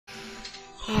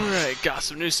Alright, got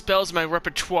some new spells in my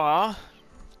repertoire.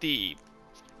 The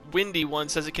windy one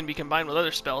says it can be combined with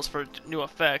other spells for new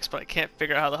effects, but I can't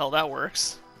figure out how the hell that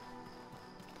works.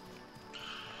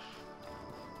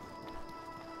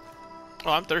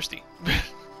 Oh, I'm thirsty.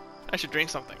 I should drink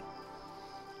something.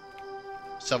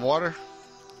 Some water?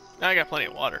 I got plenty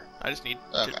of water. I just need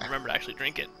to Okay. remember to actually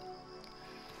drink it.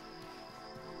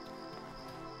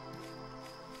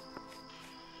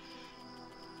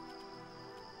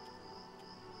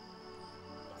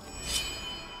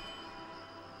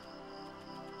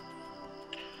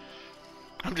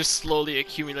 I'm just slowly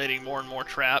accumulating more and more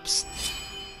traps.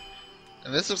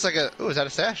 And this looks like a... Ooh, is that a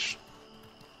sash?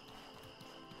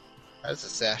 That's a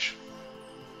sash.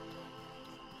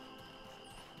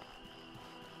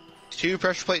 2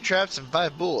 pressure plate traps and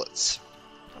 5 bullets.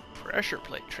 A pressure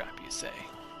plate trap, you say?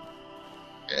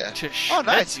 Yeah. To Oh, shreds,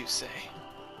 nice. you say?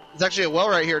 There's actually a well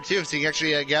right here, too, so you can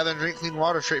actually gather and drink clean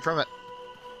water straight from it.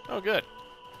 Oh, good.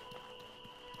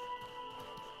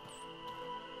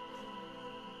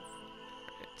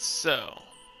 So,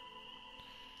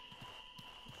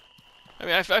 I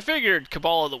mean, I figured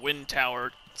Cabal of the Wind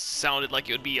Tower sounded like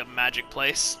it would be a magic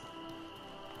place.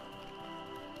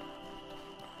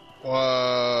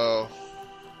 Whoa.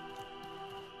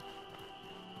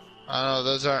 I don't know,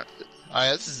 those aren't... Oh,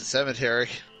 yeah, this is a cemetery.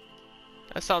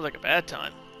 That sounds like a bad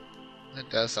time. It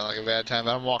does sound like a bad time,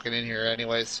 but I'm walking in here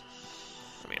anyways.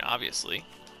 I mean, obviously.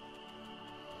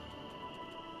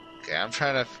 Okay, I'm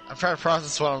trying to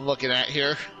process what I'm looking at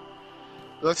here.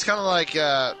 It looks kind of like,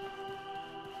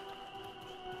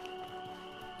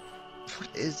 what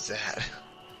is that?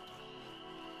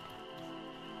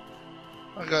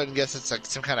 I'll go ahead and guess it's like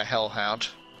some kind of hellhound.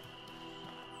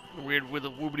 Weird with a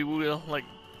woobly woo, like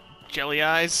jelly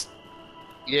eyes.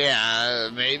 Yeah,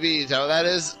 maybe. Is that what that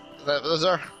is? Is that what those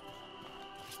are?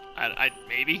 I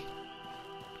maybe.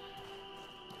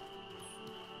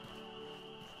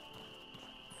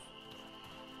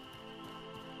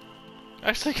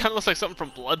 Actually, kind of looks like something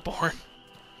from Bloodborne.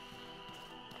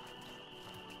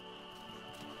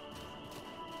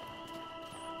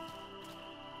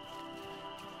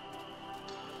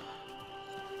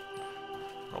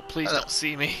 Oh, please don't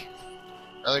see me.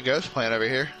 Another ghost plant over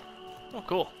here. Oh,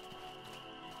 cool.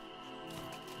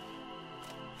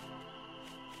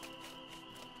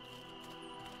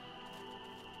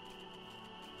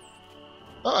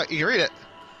 Oh, you can read it.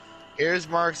 Here's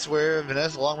marks where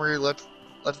Vanessa Longmire left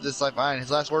this life behind. His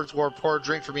last words were, "Pour a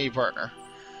drink for me, partner.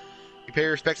 You pay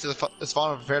your respects to this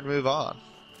fallen and prepare to move on."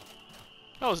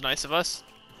 That was nice of us.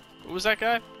 Who was that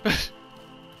guy?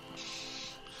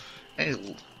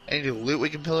 Any loot we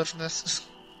can pillage from this?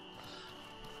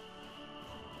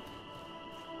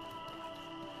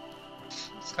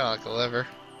 It's kind of like a liver.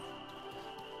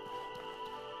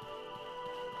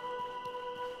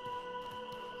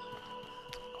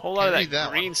 Whole lot of Can't read that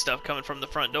that green one. stuff coming from the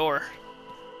front door.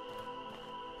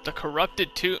 The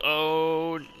corrupted too.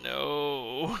 Oh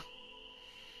no.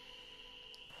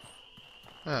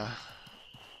 That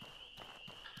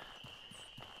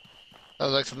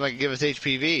was like something that could give us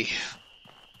HPV.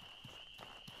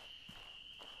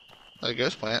 Like a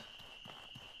ghost plant.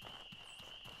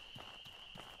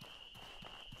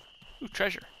 Ooh,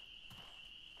 treasure.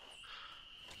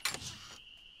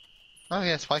 Oh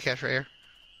yeah, supply cache right here.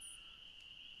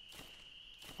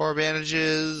 4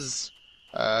 bandages,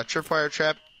 tripwire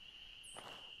trap.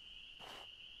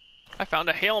 I found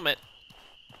a helmet.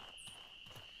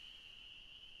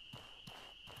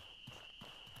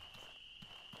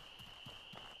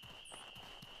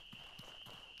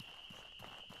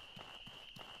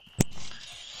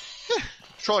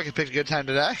 Sure, I could pick a good time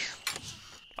to die.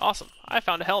 Awesome. I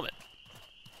found a helmet.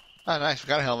 Oh, nice. We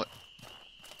got a helmet.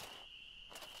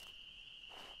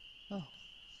 Oh.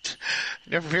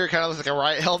 You know, from here, it kind of looks like a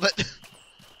riot helmet.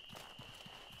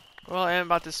 Well, I am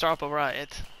about to start up a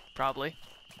riot. Probably.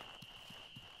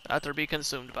 After be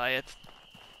consumed by it.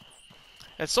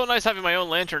 It's so nice having my own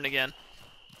lantern again.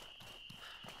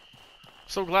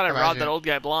 So glad I robbed that old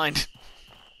guy blind.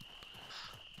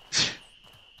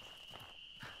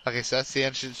 Okay, so that's the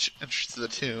entrance to the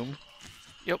tomb.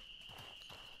 Yep.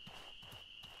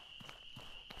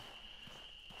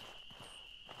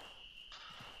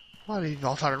 Why did you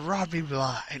all try to rob me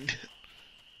blind?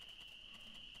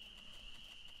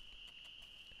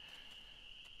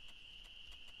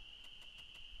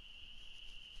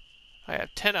 I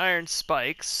have 10 iron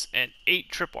spikes and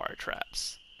 8 tripwire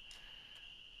traps.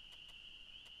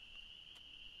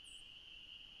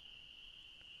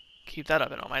 Keep that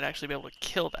up and I might actually be able to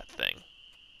kill that thing.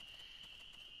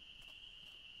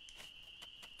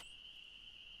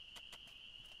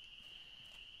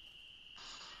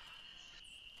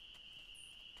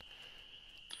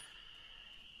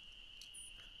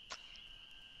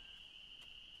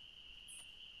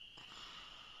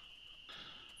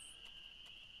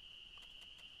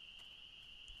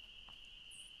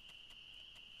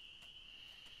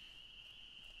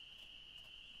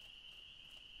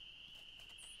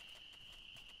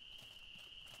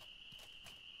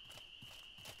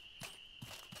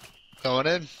 Going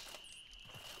in.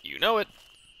 You know it.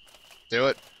 Do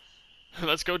it.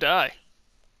 Let's go die.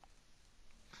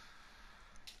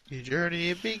 Your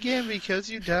journey began because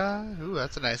you died. Ooh,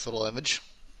 that's a nice little image.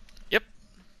 Yep.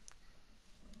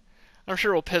 I'm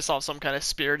sure we'll piss off some kind of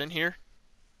spirit in here.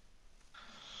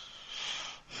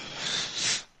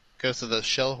 Goes to the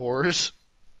shell horrors.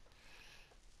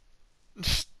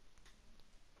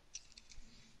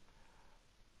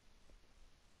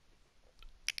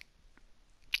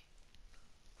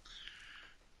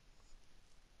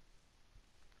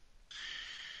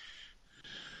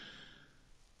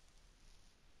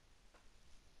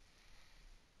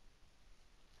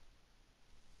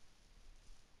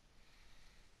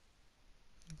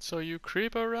 So you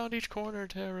creep around each corner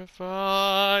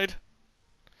terrified.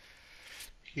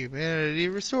 Humanity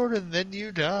restored and then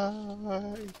you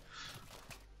die.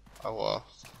 Oh,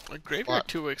 A graveyard what?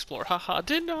 to explore. Haha,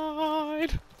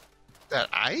 denied. That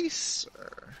ice?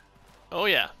 Or... Oh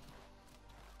yeah.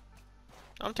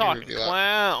 I'm talking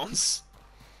clowns.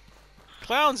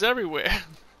 Clowns everywhere.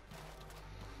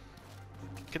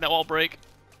 Can that wall break?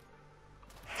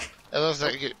 It looks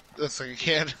like it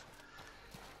can.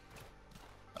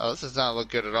 Oh, this does not look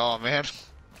good at all, man.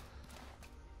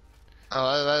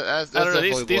 Oh, that's I don't know.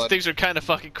 definitely These blood. things are kind of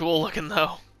fucking cool looking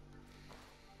though.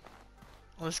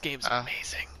 Well, this game's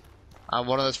amazing.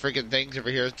 One of those freaking things over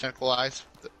here, tentacle eyes.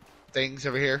 Things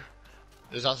over here.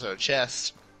 There's also a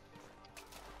chest.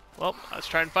 Well, let's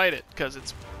try and fight it because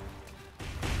it's.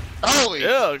 Holy!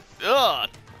 Ugh! Ugh!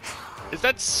 Is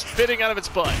that spitting out of its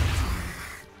butt?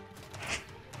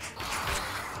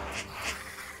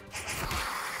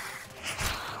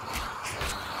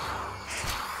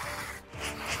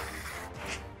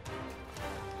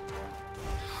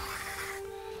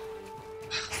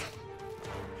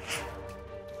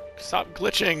 Stop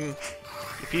glitching,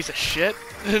 you piece of shit.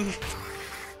 An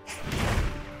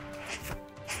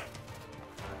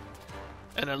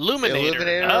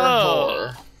illuminator.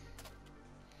 Oh,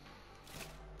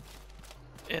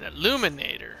 an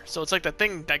illuminator. So it's like that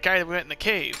thing, that guy that we met in the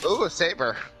cave. Ooh, a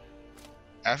saber.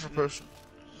 Astral potion.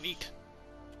 Neat.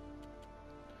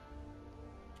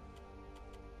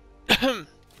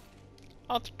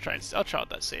 I'll try out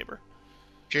that saber.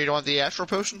 Sure you don't want the astral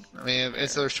potion? I mean,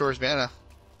 it's the restores mana.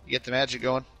 You get the magic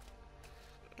going.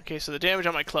 Okay, so the damage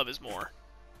on my club is more.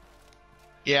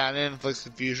 Yeah, and it inflicts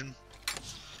confusion.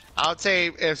 I would say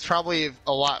it's probably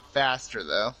a lot faster,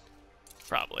 though.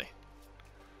 Probably.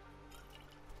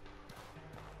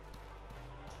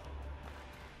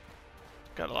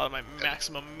 Got a lot of my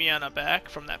maximum mana back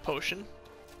from that potion.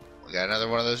 We got another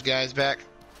one of those guys back.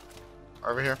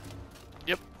 Over here.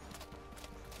 Yep.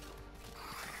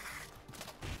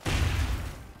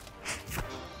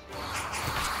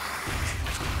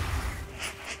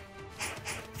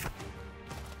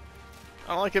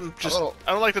 I don't like him just. I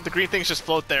don't like that the green things just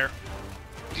float there.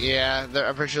 Yeah,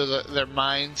 I'm pretty sure they're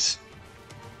mines.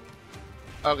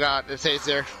 Oh god, it stays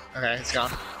there. Okay, it's gone.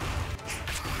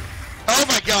 Oh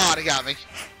my god, it got me.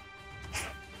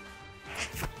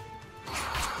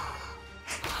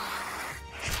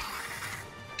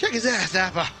 Kick his ass,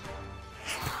 Nappa.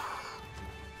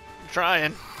 I'm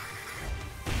trying.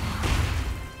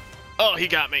 Oh, he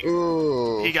got me.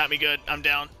 Ooh. He got me good. I'm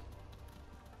down.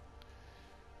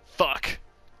 Fuck.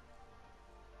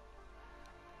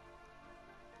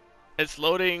 It's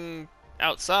loading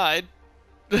outside.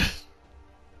 Did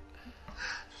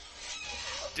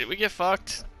we get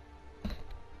fucked?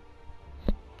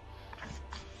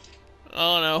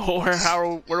 Oh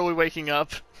no, where are we waking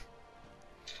up?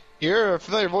 You're a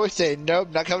familiar voice saying, nope,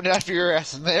 not coming after your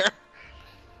ass in there.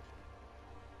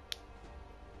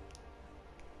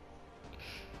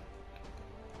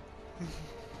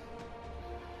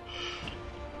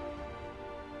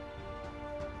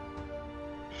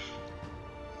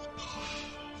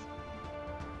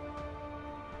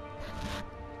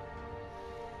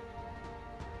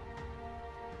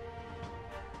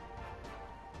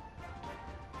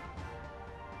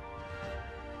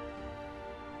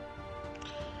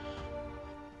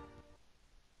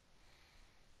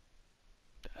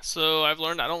 So I've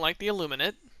learned I don't like the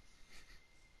Illuminate.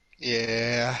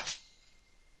 Yeah.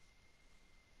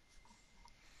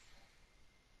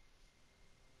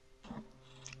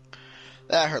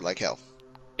 That hurt like hell.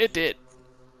 It did.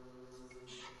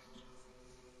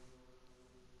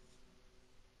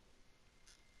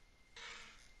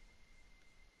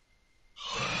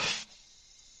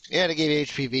 Yeah, it gave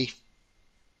HPV.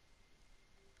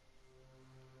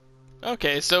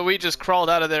 Okay, so we just crawled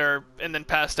out of there and then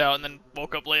passed out and then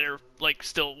woke up later, like,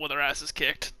 still with our asses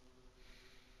kicked.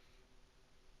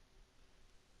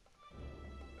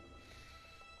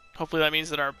 Hopefully that means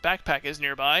that our backpack is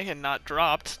nearby and not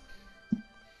dropped.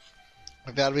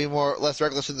 I've got to be less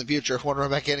reckless in the future. Want to run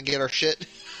back in and get our shit?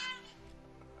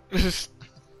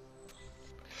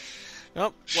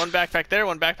 Nope, one backpack there,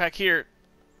 one backpack here.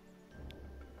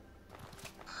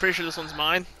 Pretty sure this one's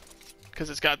mine, because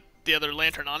it's got the other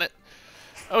lantern on it.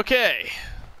 Okay.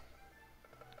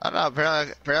 I don't know.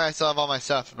 Apparently I still have all my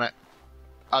stuff.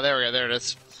 Oh, there we go. There it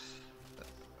is.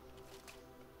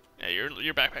 Yeah,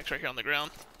 your backpack's right here on the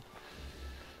ground.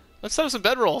 Let's have some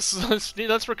bedrolls.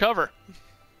 Let's recover.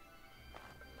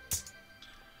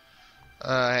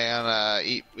 Hang on.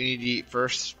 Eat. We need to eat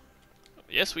first.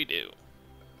 Yes, we do.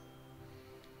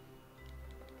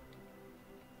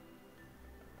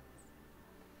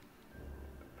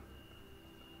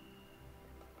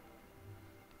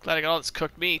 Glad I got all this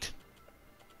cooked meat.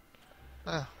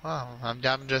 Oh, wow. I'm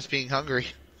down to just being hungry.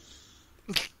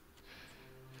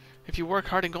 If you work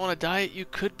hard and go on a diet, you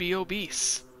could be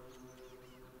obese.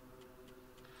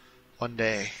 One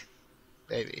day.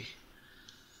 Maybe.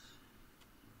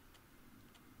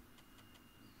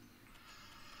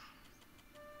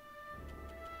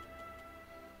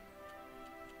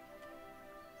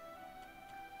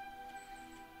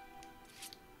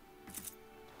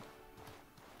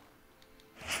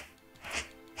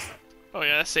 Oh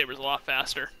yeah, that saber's a lot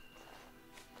faster.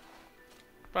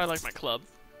 But I like my club.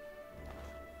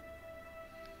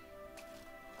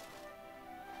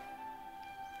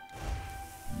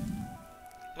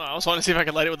 Well, I also want to see if I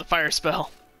can light it with a fire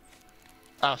spell.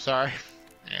 Oh, sorry.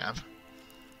 Hang on.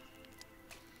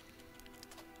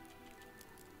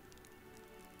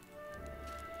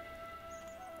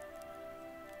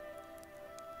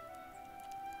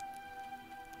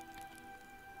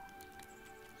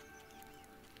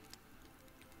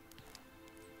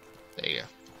 There you go.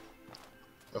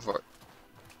 Go for it.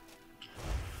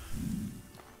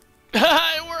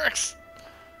 It works!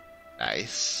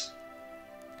 Nice.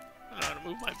 I don't know how to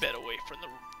move my bed away from the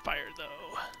fire,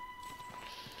 though.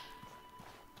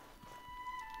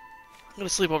 I'm gonna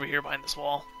sleep over here behind this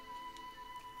wall.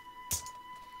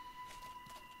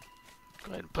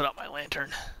 Go ahead and put out my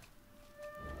lantern.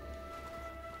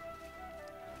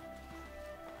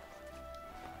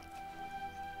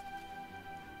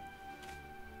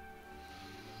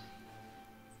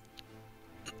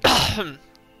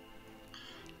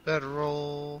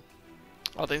 Bedroll.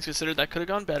 All things considered, that could have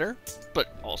gone better,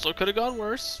 but also could have gone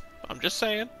worse. I'm just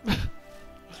saying.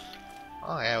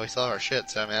 Oh yeah, we still have our shit,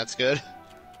 so I mean that's good.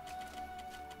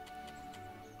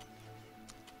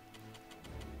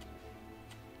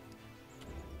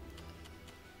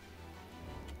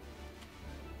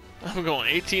 I'm going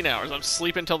 18 hours. I'm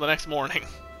sleeping until the next morning.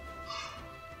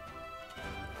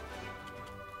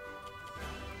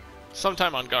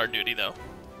 Sometime on guard duty, though.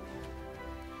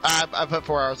 I put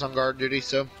 4 hours on guard duty,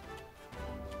 so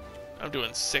I'm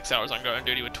doing 6 hours on guard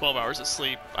duty with 12 hours of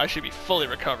sleep. I should be fully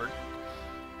recovered.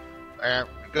 alright,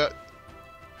 go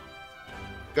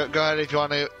ahead if you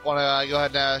wanna go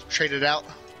ahead and trade it out.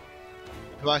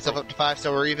 Put myself up to 5,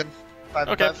 so we're even. 5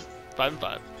 Okay, and 5. 5 and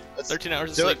 5. Let's 13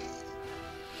 hours of do sleep. it.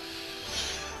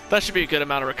 That should be a good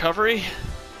amount of recovery.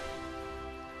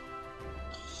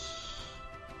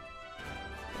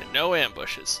 And no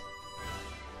ambushes.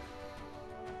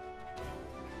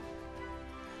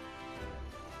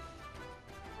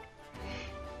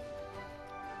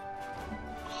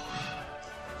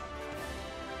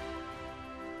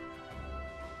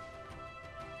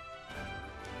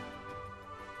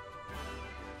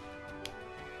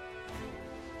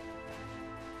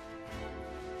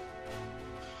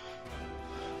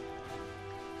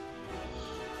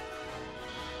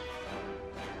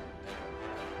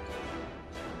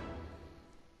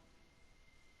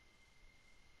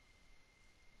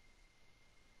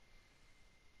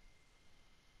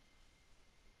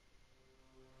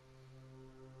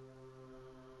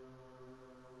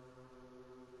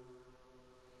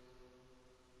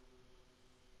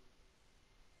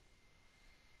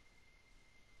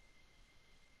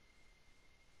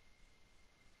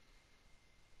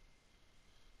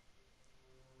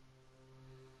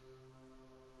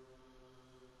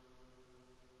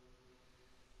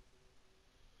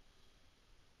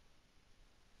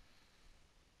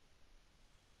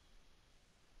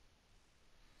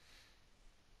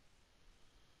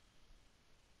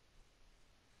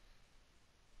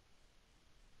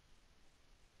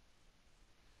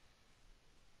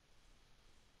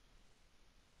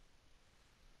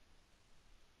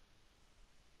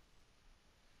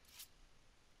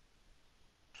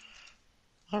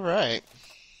 Alright.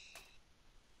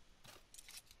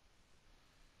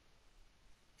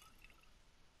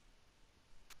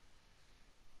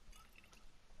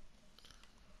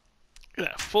 Look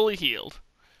at that, fully healed.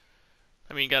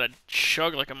 I mean, you gotta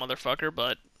chug like a motherfucker,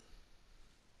 but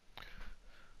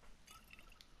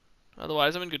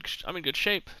otherwise, I'm in good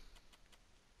shape.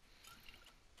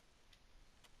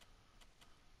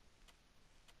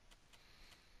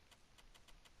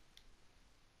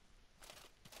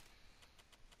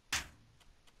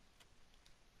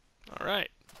 All right.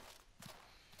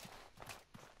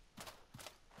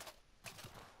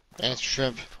 Mantis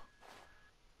shrimp.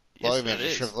 Yes, What that mantis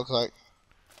is. shrimp look like?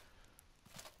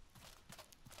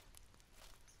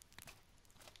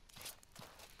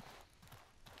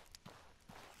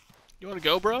 You want to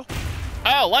go, bro?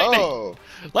 Oh, lightning! Oh!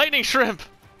 Lightning shrimp!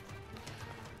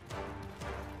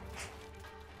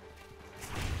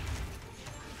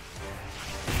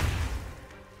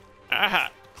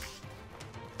 Aha!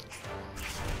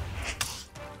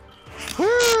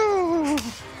 Woo!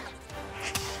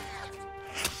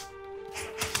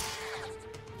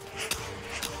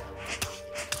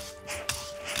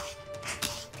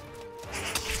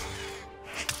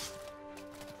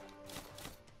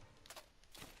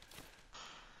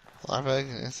 Larvae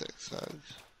and insect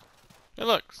slugs. Hey,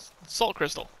 look, salt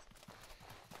crystal.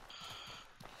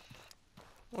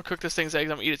 I'm gonna cook this thing's eggs.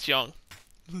 I'm gonna eat its young.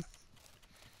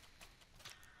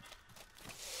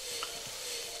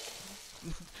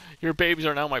 Your babies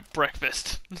are now my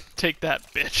breakfast. Take that,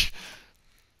 bitch.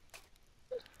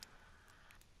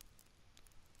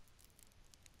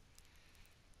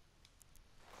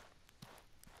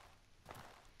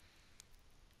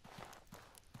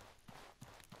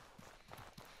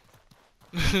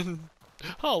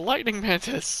 Oh, lightning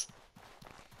mantis.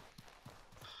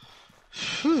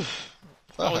 Phew.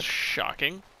 That was Fuck.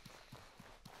 shocking.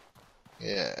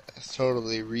 Yeah, it's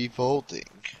totally revolting.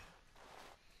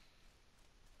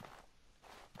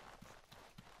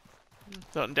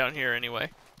 Nothing down here anyway.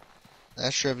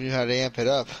 That shrimp knew how to amp it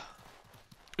up.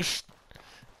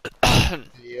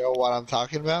 You know what I'm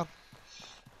talking about?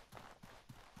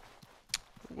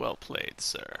 Well played,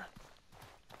 sir.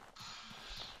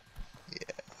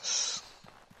 Yes.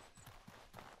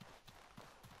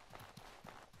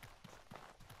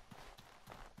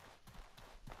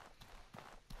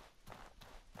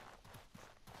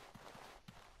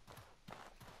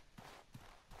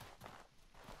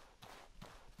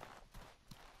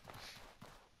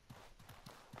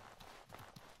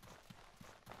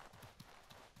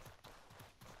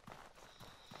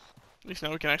 At least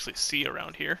now we can actually see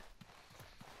around here.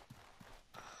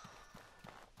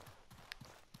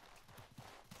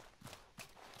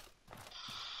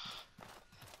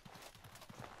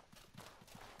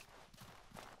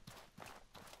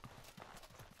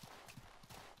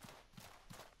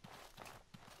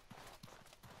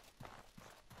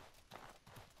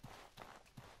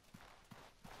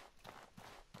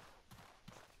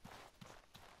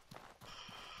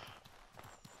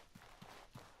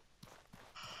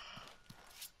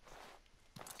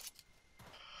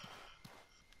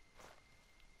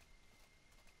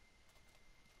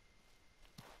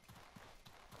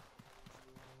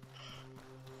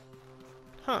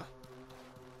 Huh.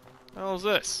 What the hell is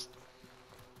this?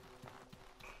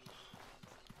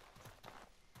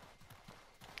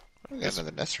 We got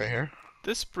another nest right here.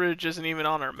 This bridge isn't even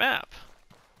on our map.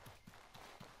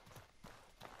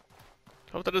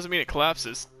 Hope that doesn't mean it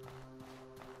collapses.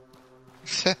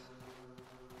 Does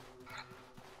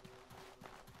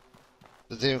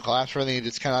it even collapse or anything? It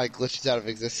just kind of like glitches out of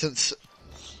existence.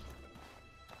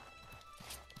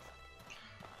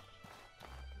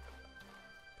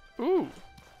 Ooh.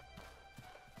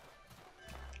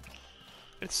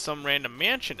 It's some random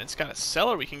mansion. It's got a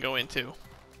cellar we can go into.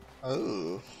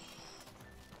 Oh.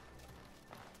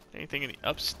 Anything in the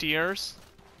upstairs?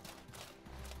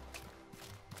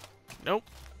 Nope.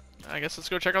 I guess let's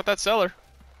go check out that cellar.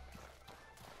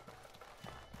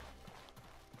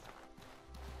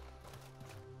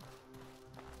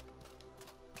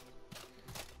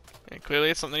 And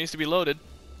clearly it's something that needs to be loaded.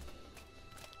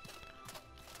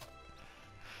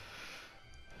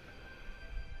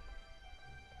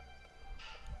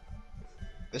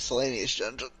 Miscellaneous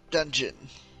dungeon.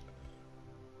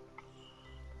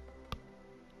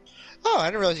 Oh, I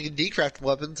didn't realize you could decraft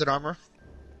weapons and armor.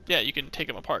 Yeah, you can take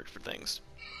them apart for things.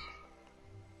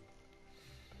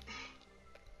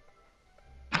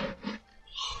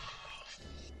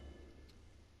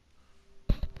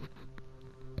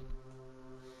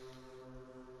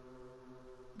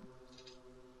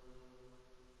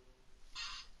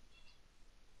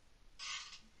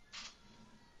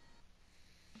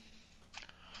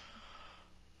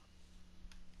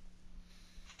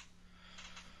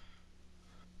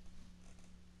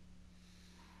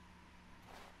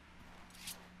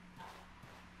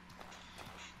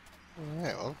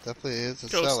 definitely is a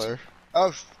Ghost. cellar.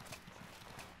 Oh,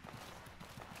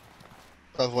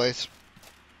 both ways.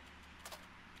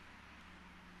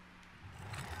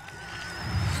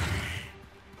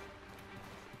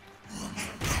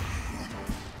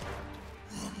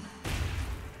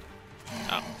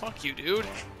 Oh, fuck you, dude.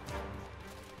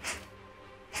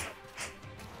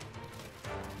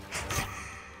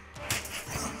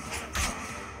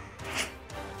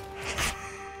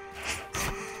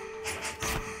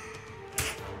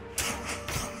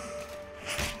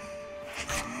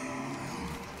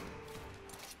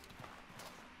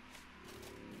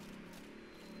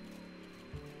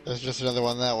 There's just another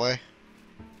one that way.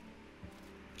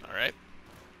 Alright.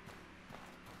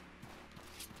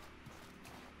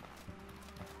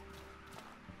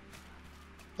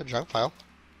 A junk pile.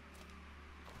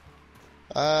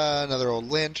 Another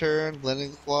old lantern,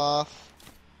 linen cloth,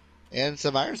 and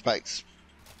some iron spikes.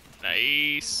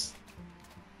 Nice.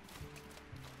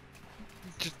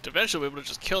 Just eventually we'll be able to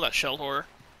just kill that shell horror.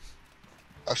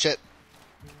 Oh shit.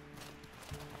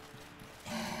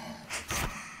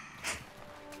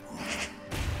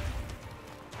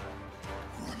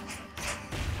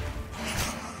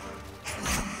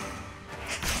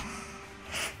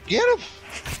 Get him!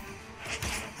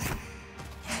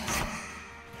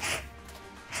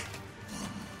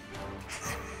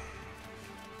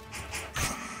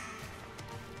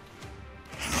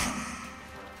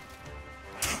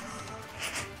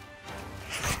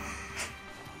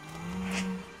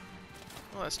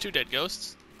 Oh, that's 2 dead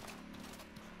ghosts.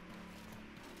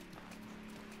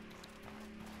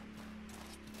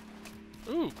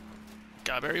 Ooh,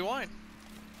 Gobberry wine.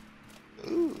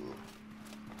 Ooh.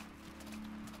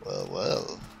 Well,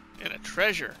 well. And a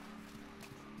treasure.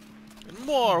 And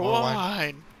more More wine.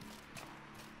 wine.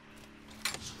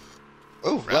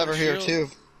 Ooh, Round lever here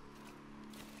shield.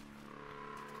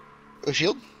 too. Ooh,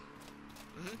 shield?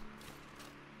 Mhm.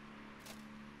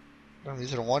 I'm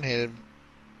using a one-handed.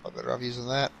 I'm better off using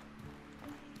that.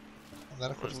 And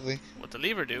that equivalently. What the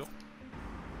lever do?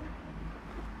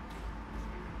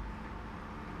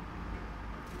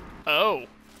 Oh.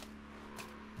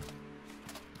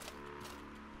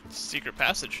 Secret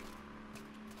passage.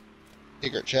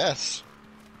 Secret chest.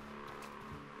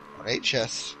 Ornate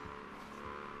chest.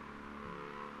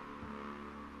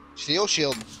 Steel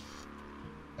shield.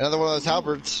 Another one of those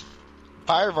halberds.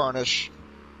 Fire varnish.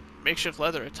 Makeshift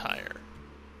leather attire.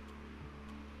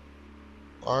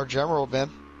 Or general bin.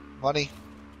 Money.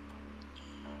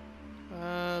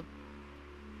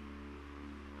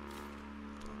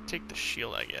 Take the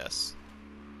shield, I guess.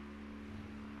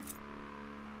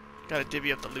 Gotta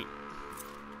divvy up the loot.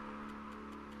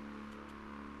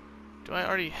 Do I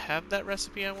already have that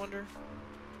recipe, I wonder?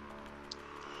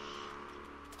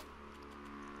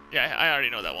 Yeah, I already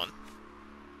know that one.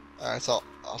 Alright, so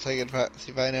I'll take it back,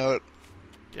 see if I know it.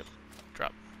 Yep.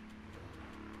 Drop.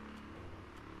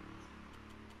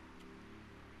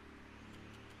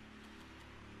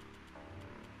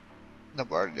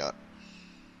 Nope, I already got it.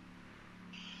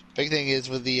 Big thing is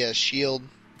with the shield.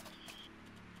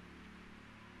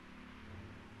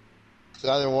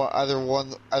 So either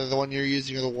the one you're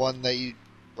using or the one that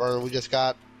we just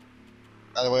got.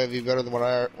 Either way, it'd be better than what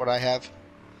I have.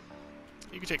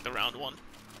 You can take the round one.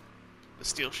 The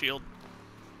steel shield.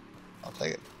 I'll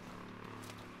take it.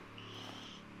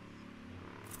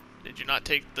 Did you not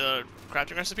take the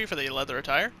crafting recipe for the leather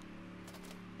attire?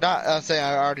 Not, I'm saying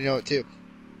I already know it too.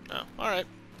 Oh, alright.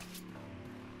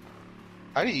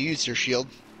 How do you use your shield?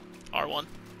 R1.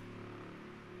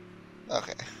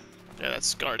 Okay. Yeah,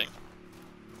 that's guarding.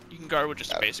 You can guard with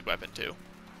just a Got it. basic weapon too.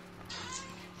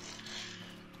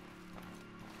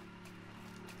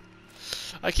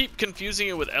 I keep confusing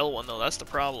it with L1 though, that's the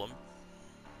problem.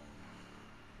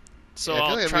 So Yeah, I feel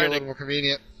like I'll it'd be try a to, little more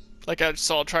convenient.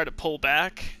 I'll try to pull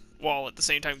back while at the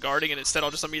same time guarding, and instead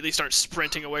I'll just immediately start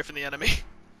sprinting away from the enemy.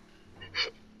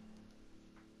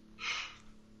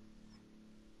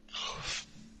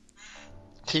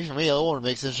 See, for me, L1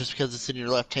 makes sense just because it's in your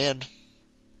left hand.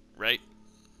 Right?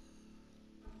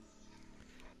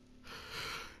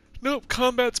 Nope,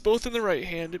 combat's both in the right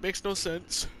hand, it makes no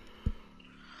sense.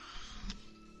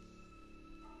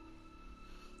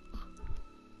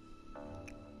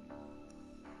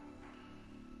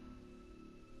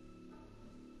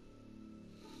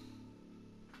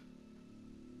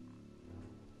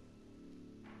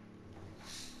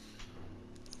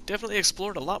 Definitely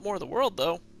explored a lot more of the world,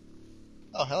 though.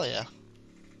 Oh, hell yeah.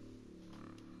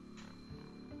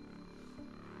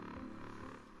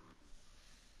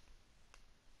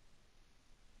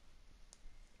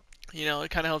 You know,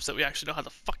 it kind of helps that we actually know how the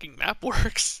fucking map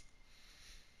works.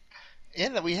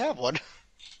 And that we have one.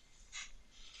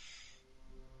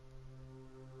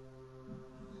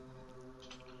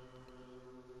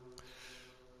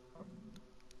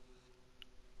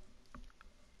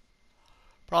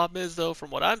 Problem is, though,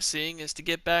 from what I'm seeing, is to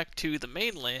get back to the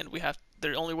mainland,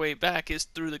 the only way back is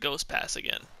through the Ghost Pass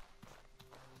again.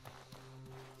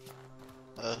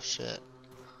 Oh shit.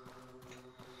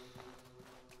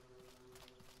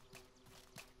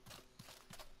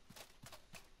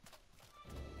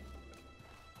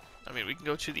 I mean, we can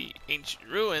go to the ancient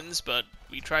ruins, but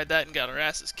we tried that and got our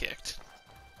asses kicked.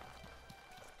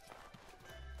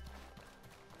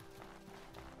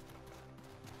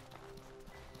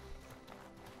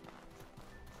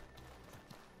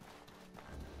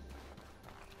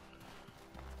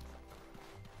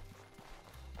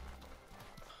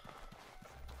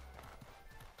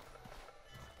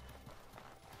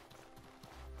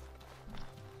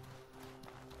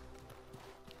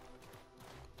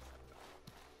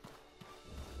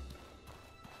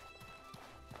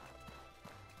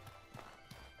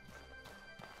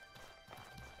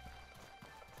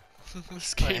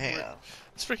 this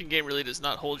freaking game really does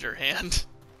not hold your hand.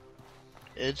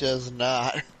 It does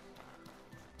not.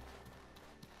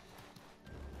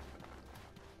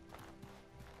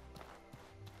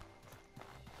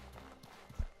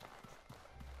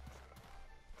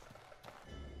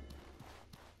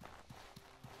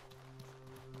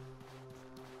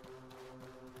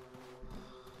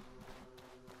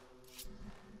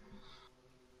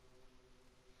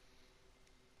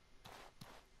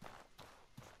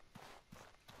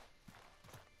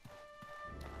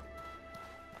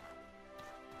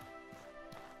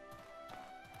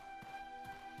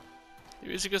 The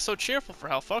music is so cheerful for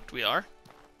how fucked we are.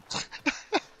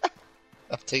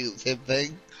 I'm taking the same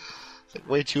thing. It's like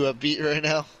way too upbeat right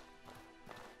now.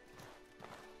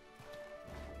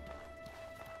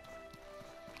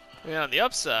 Yeah, on the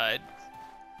upside,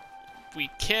 we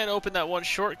can open that one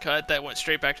shortcut that went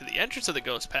straight back to the entrance of the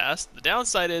Ghost Pass. The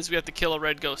downside is we have to kill a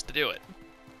red ghost to do it.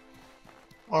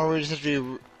 Or we just have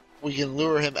to. We can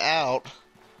lure him out.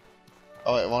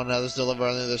 Oh wait, well now there's a lever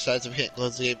on the other side, so we can't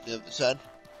close the gate from the other side.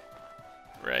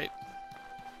 Right.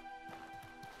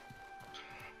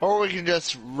 Or we can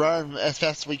just run as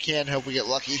fast as we can, hope we get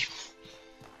lucky.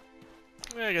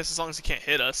 Yeah, I guess as long as he can't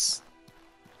hit us.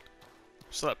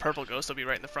 So that purple ghost will be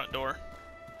right in the front door.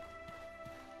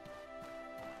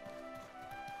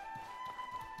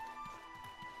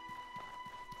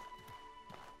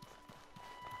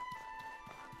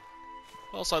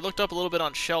 Well, so I looked up a little bit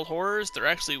on shell horrors. They're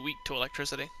actually weak to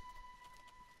electricity.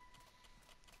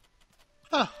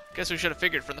 Huh. Guess we should have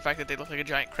figured from the fact that they look like a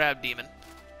giant crab demon.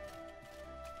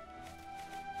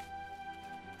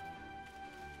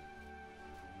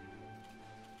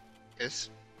 I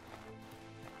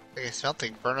can smell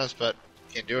things burn us, but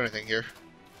can't do anything here.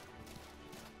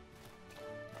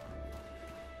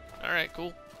 Alright,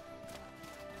 cool.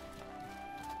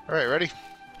 Alright, ready?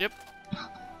 Yep.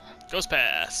 Ghost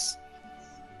Pass.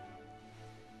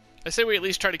 I say we at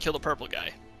least try to kill the purple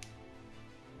guy.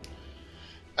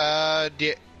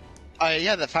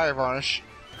 Yeah, that fire varnish.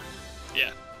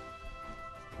 Yeah.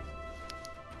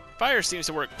 Fire seems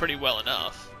to work pretty well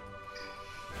enough.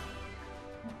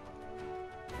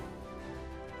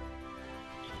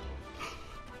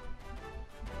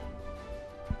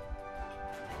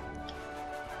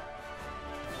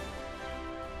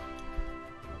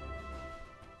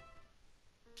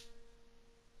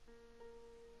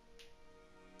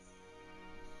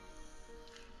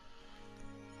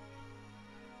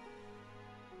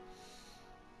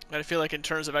 I feel like in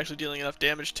terms of actually dealing enough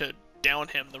damage to down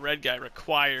him, the red guy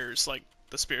requires, like,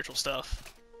 the spiritual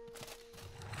stuff.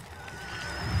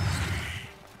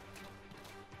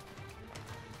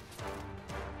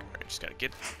 Alright, just gotta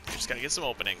get some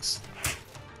openings.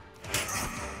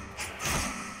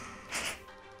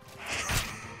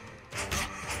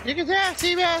 You can that,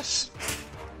 Seabass!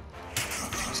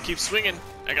 Just keep swinging.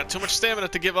 I got too much stamina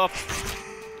to give up.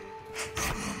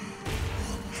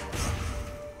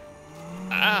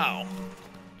 Ow.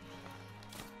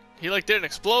 He like did an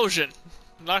explosion.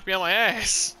 Knocked me on my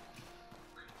ass.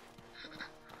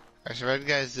 Alright, so red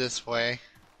guy's this way.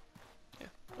 Yeah,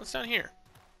 what's down here?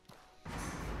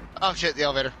 Oh shit, the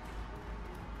elevator.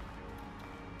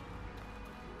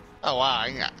 Oh wow,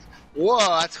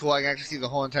 whoa, that's cool. I can actually see the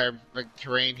whole entire like,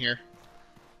 terrain here.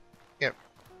 Yep.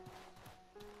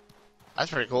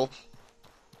 That's pretty cool.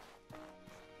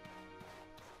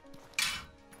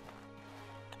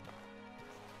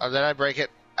 Oh, did I break it?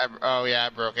 Oh yeah, I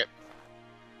broke it.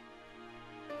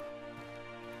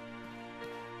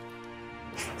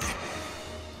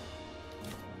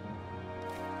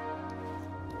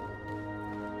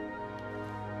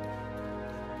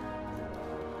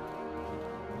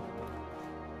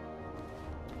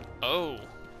 Oh.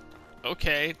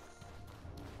 Okay.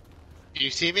 Do you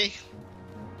see me?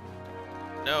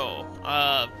 No.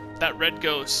 That red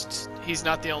ghost, he's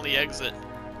not the only exit.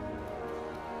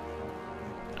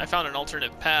 I found an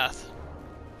alternate path.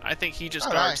 I think he just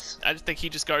guards. Nice. I think he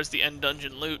just guards the end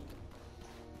dungeon loot.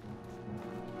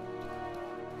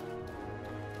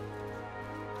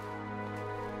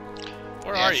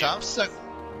 Where are you? I'm stuck.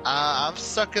 I'm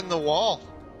stuck in the wall.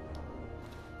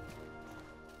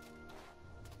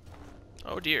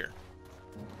 Oh dear.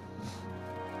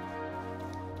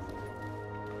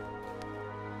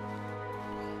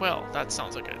 Well, that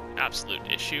sounds like an absolute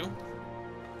issue.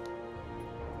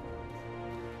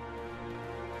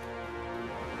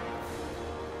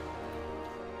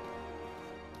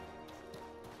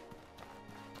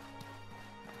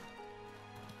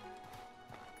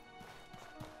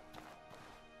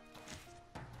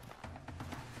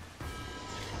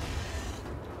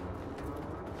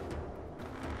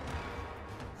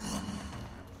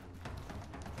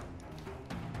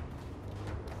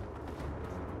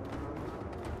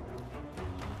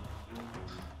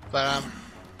 But I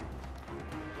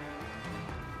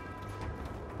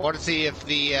want to see if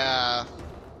the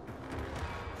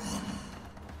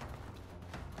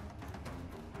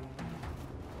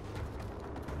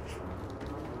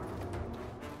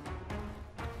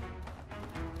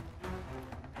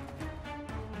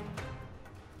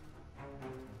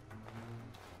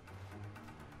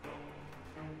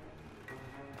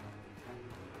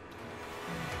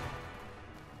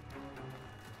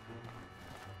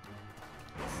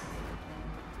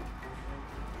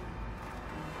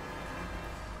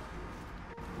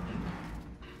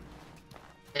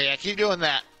yeah, keep doing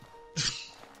that.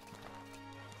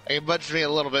 I can budge me a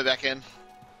little bit back in,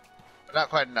 but not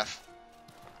quite enough.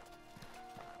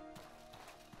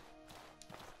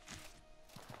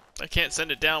 I can't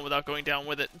send it down without going down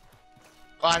with it.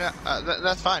 Well, I know,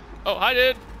 that's fine. Oh, hi,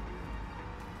 dude.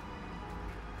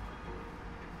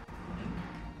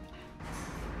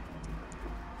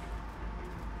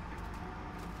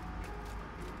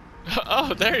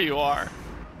 Oh, there you are.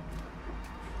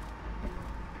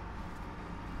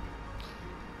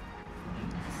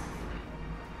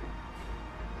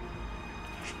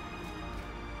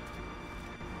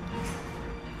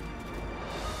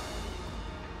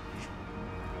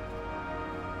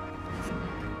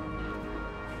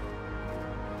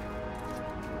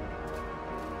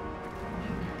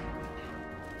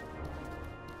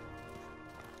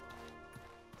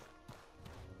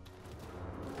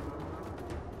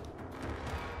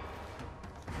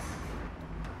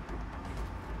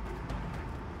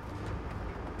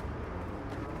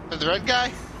 The red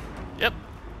guy? Yep.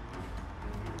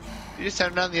 You just have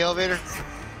him down the elevator?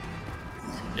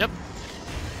 Yep.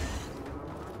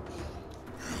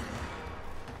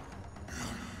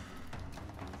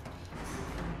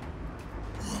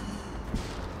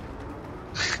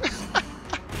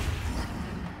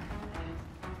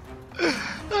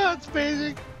 That's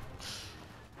amazing.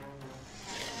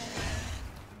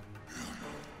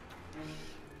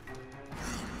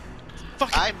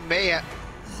 Fuck. I may.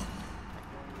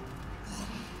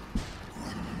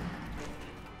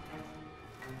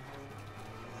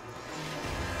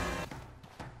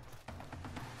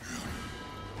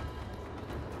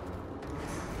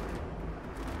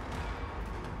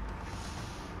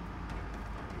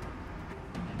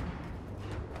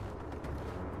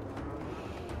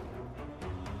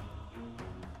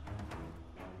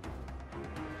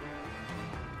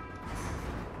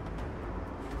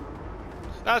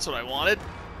 That's what I wanted.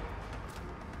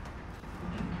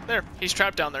 There, he's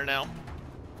trapped down there now.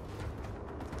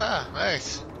 Ah,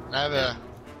 nice. I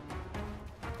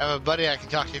have a buddy I can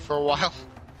talk to for a while.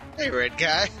 Hey, red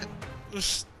guy. Why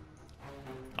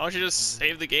don't you just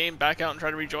save the game, back out, and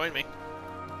try to rejoin me?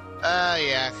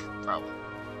 Yeah, probably.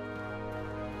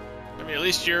 I mean, at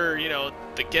least you're, you know,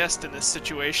 the guest in this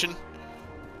situation,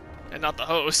 and not the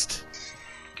host.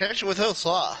 Connection with host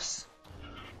lost.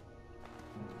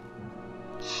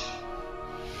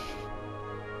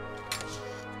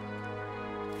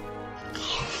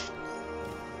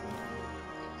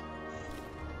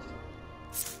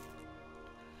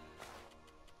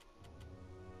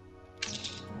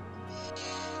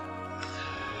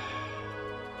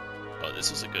 Oh,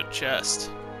 this was a good chest.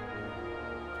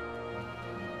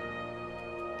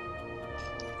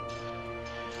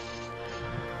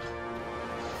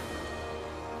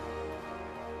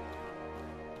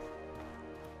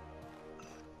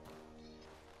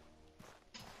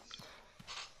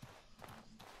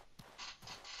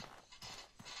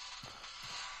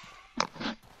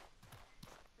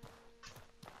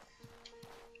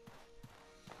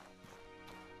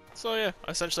 So yeah,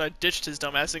 essentially I ditched his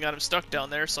dumbass and got him stuck down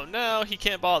there, so now he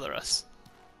can't bother us.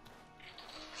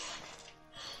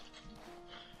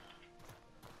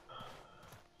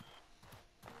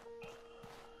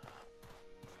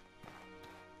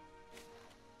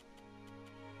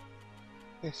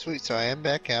 Okay, sweet. So I am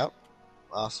back out.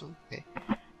 Awesome. Okay.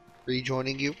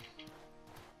 Rejoining you.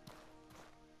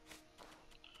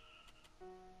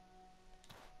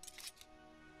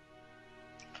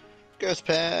 Ghost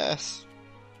pass.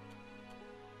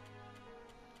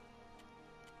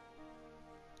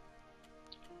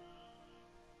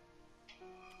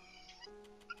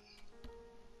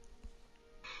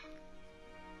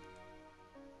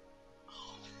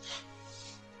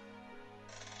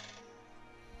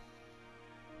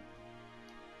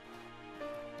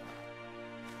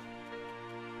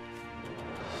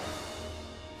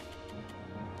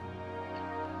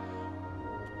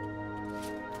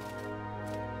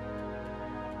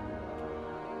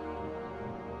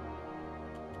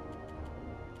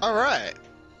 All right.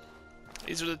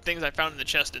 These are the things I found in the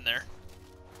chest in there.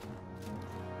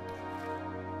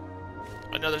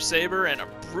 Another saber and a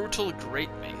brutal great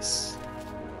mace.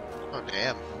 Oh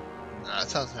damn. That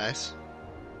sounds nice.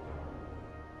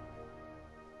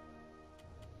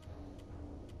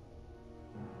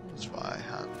 That's why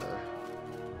Hunter.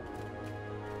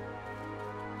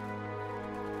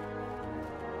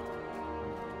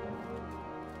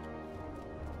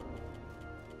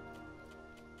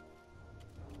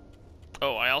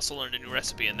 Oh, I also learned a new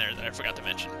recipe in there that I forgot to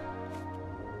mention.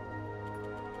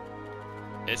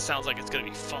 It sounds like it's gonna be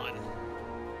fun.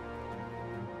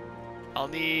 I'll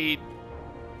need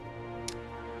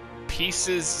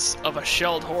pieces of a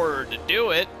shelled horror to do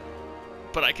it,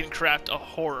 but I can craft a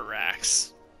horror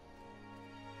axe.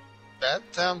 That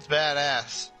sounds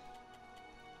badass.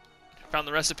 Found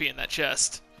the recipe in that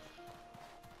chest.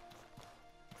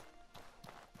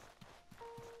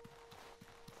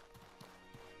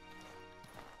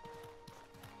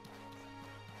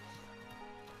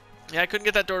 Yeah, I couldn't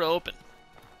get that door to open.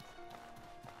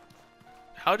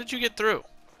 How did you get through?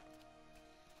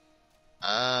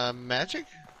 Magic?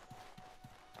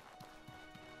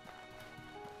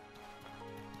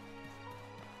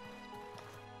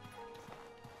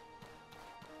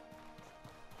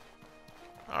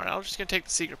 Alright, I'm just gonna take the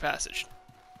secret passage.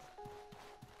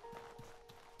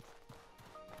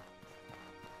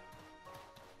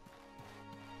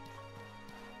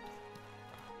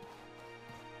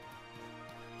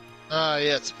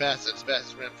 Yeah, it's fast. It's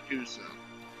fast ran for two, so.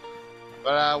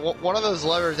 But one of those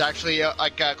levers actually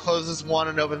closes one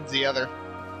and opens the other.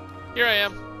 Here I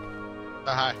am.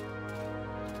 Hi.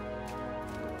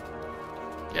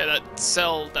 Yeah,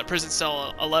 that prison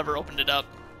cell, a lever opened it up.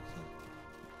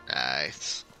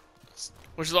 Nice.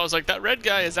 Which is why I was like, that red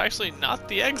guy is actually not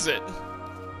the exit.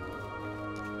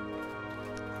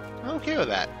 I'm okay with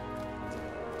that.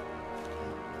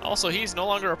 Also, he's no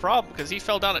longer a problem because he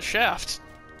fell down a shaft.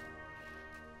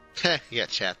 He got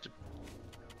shafted.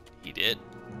 He did.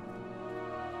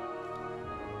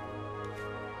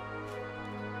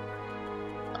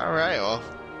 Alright, well,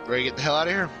 ready to get the hell out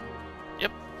of here?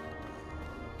 Yep.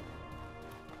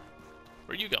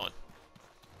 Where are you going?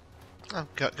 Oh,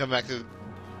 come back to.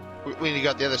 We need to go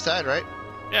out the other side, right?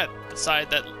 Yeah, the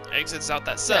side that exits out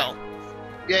that cell.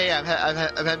 Yeah,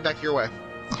 I'm heading back your way.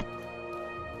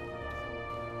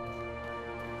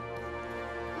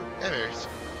 There it is.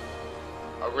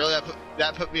 Oh, really?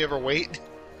 That put me overweight?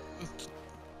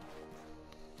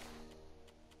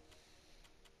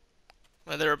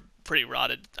 Well, they're pretty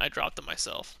rotted. I dropped them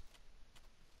myself.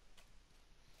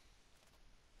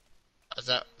 Is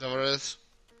that what it is?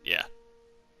 Yeah.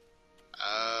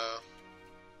 Uh.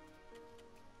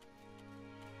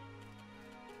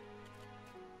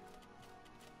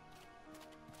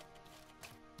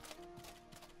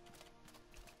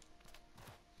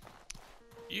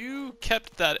 You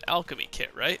kept that alchemy kit,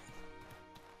 right?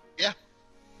 Yeah.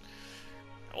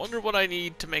 I wonder what I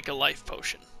need to make a life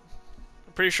potion.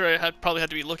 I'm pretty sure I probably had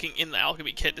to be looking in the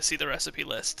alchemy kit to see the recipe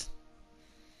list.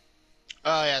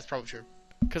 Oh, yeah, that's probably true.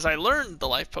 Because I learned the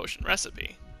life potion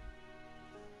recipe.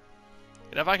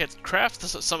 And if I could craft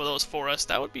some of those for us,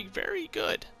 that would be very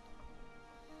good.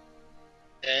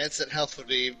 Yeah, instant health would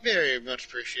be very much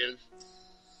appreciated.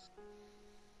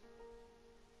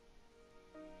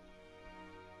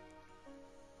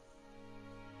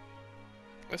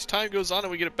 As time goes on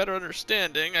and we get a better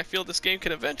understanding, I feel this game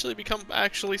can eventually become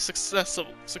actually successful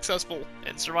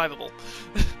and survivable.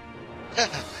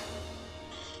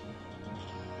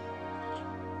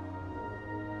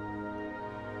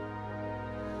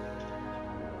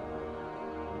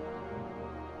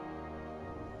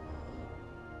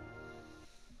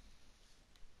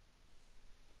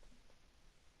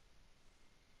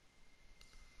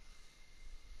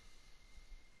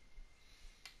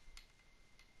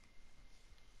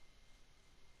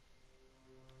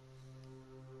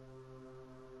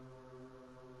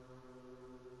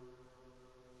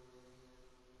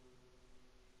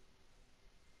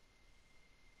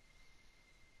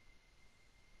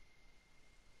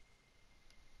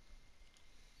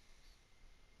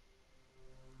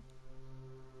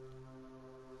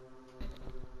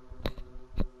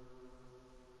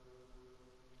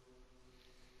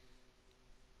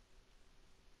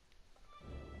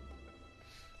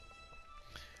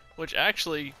 Which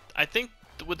actually, I think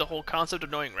with the whole concept of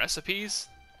knowing recipes,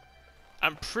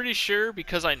 I'm pretty sure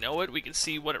because I know it, we can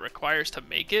see what it requires to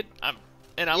make it. I'm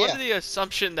under the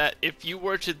assumption that if you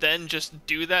were to then just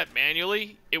do that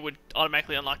manually, it would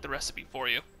automatically unlock the recipe for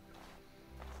you.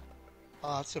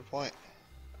 Oh, that's a good point.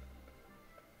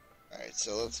 Alright,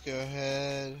 so let's go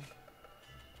ahead.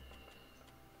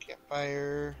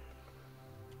 Campfire.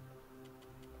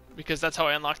 Because that's how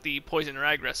I unlocked the poison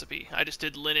rag recipe. I just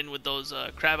did linen with those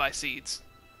crab eye seeds.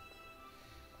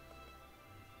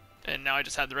 And now I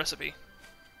just had the recipe.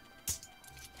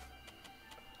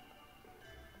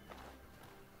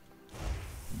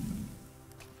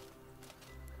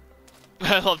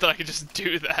 I love that I could just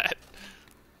do that.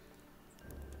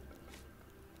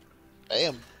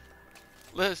 Bam.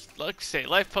 Let's say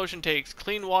life potion takes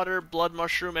clean water, blood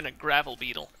mushroom, and a gravel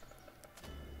beetle.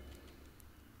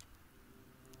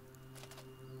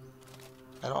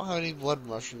 I don't have any blood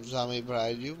mushrooms on me, but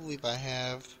I do believe I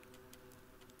have.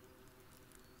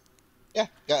 Yeah,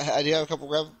 I do have a couple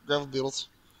gravel beetles.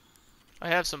 I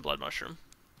have some blood mushroom.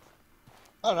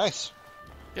 Oh, nice.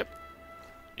 Yep.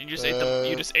 You just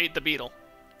ate the beetle.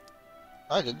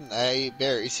 I didn't. I ate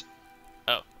berries.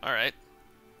 Oh, all right.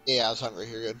 Yeah, I was hungry.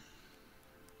 You're good.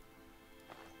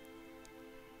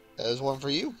 There's one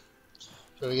for you.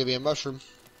 Trying to give me a mushroom.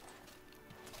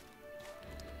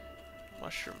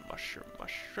 Mushroom, mushroom,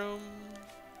 mushroom.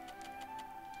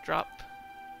 Drop.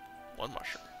 One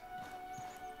mushroom.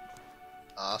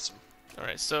 Awesome.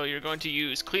 Alright, so you're going to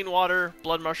use clean water,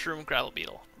 blood mushroom, gravel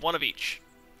beetle. One of each.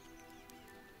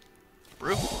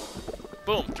 Brew.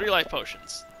 Boom, 3 life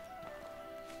potions.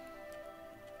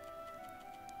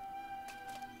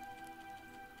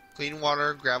 Clean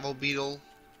water, gravel beetle,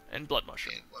 And blood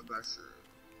mushroom. and blood mushroom.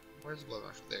 Where's the blood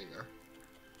mushroom? There you go.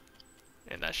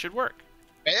 And that should work.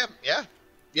 Bam! Yeah.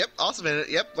 Yep. Awesome.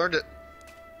 Yep. Learned it.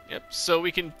 Yep, so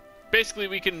we can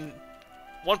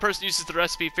one person uses the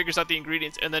recipe, figures out the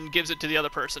ingredients, and then gives it to the other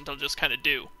person to just kind of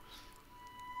do.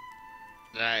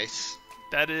 Nice.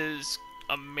 That is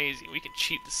amazing. We can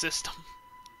cheat the system.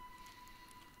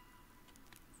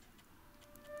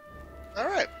 All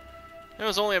right. It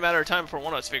was only a matter of time before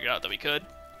one of us figured out that we could.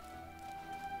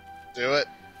 Do it.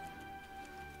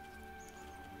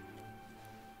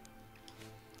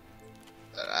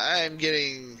 But I'm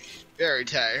getting very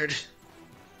tired.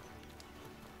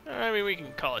 I mean, we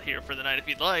can call it here for the night if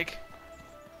you'd like.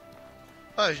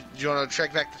 Oh, do you want to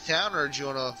trek back to town, or do you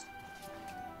want to?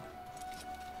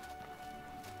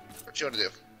 What you want to do?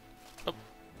 Oh,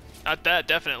 not that,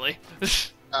 definitely.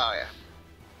 Oh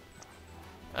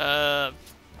yeah.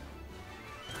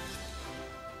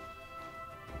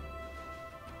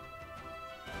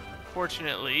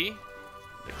 Fortunately,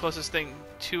 the closest thing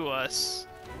to us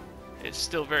is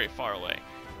still very far away.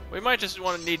 We might just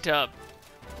need to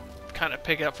kind of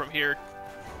pick it up from here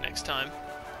next time.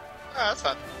 Oh, that's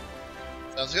fine.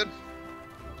 Sounds good.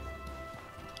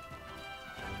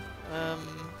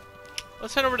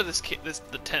 Let's head over to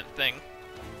the tent thing.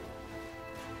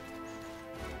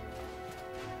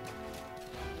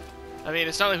 I mean,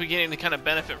 it's not like we get any kind of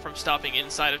benefit from stopping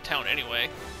inside of town anyway,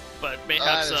 but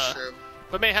mayhaps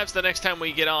the next time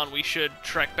we get on, we should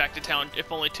trek back to town,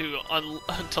 if only to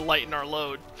lighten our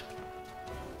load.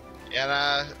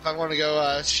 And if I want to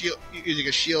go using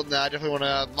a shield now, I definitely want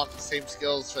to unlock the same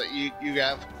skills that you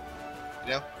have.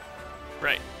 You know?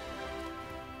 Right.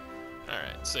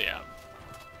 Alright, so yeah.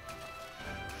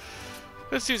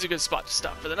 This seems a good spot to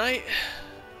stop for the night.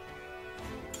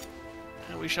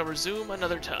 And we shall resume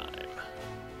another time.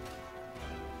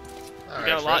 We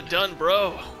got a lot done,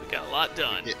 bro. We got a lot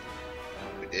done.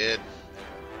 We did.